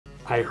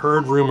I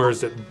heard rumors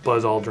that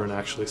Buzz Aldrin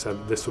actually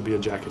said this would be a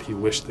jacket he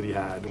wished that he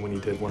had when he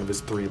did one of his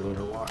 3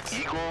 lunar walks.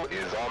 Eagle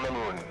is on the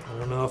moon. I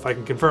don't know if I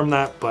can confirm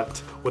that, but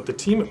what the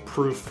team at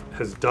Proof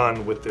has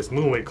done with this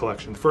Moonway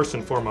collection, first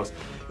and foremost,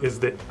 is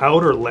the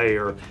outer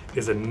layer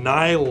is a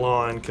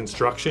nylon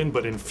construction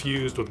but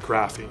infused with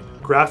graphene.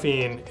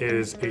 Graphene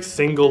is a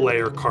single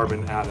layer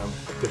carbon atom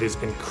that is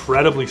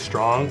incredibly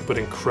strong but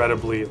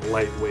incredibly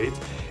lightweight,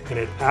 and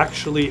it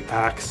actually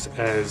acts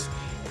as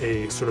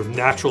a sort of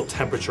natural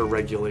temperature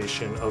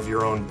regulation of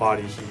your own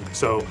body heat.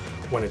 So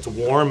when it's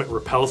warm, it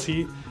repels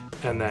heat,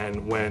 and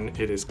then when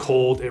it is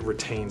cold, it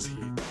retains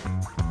heat.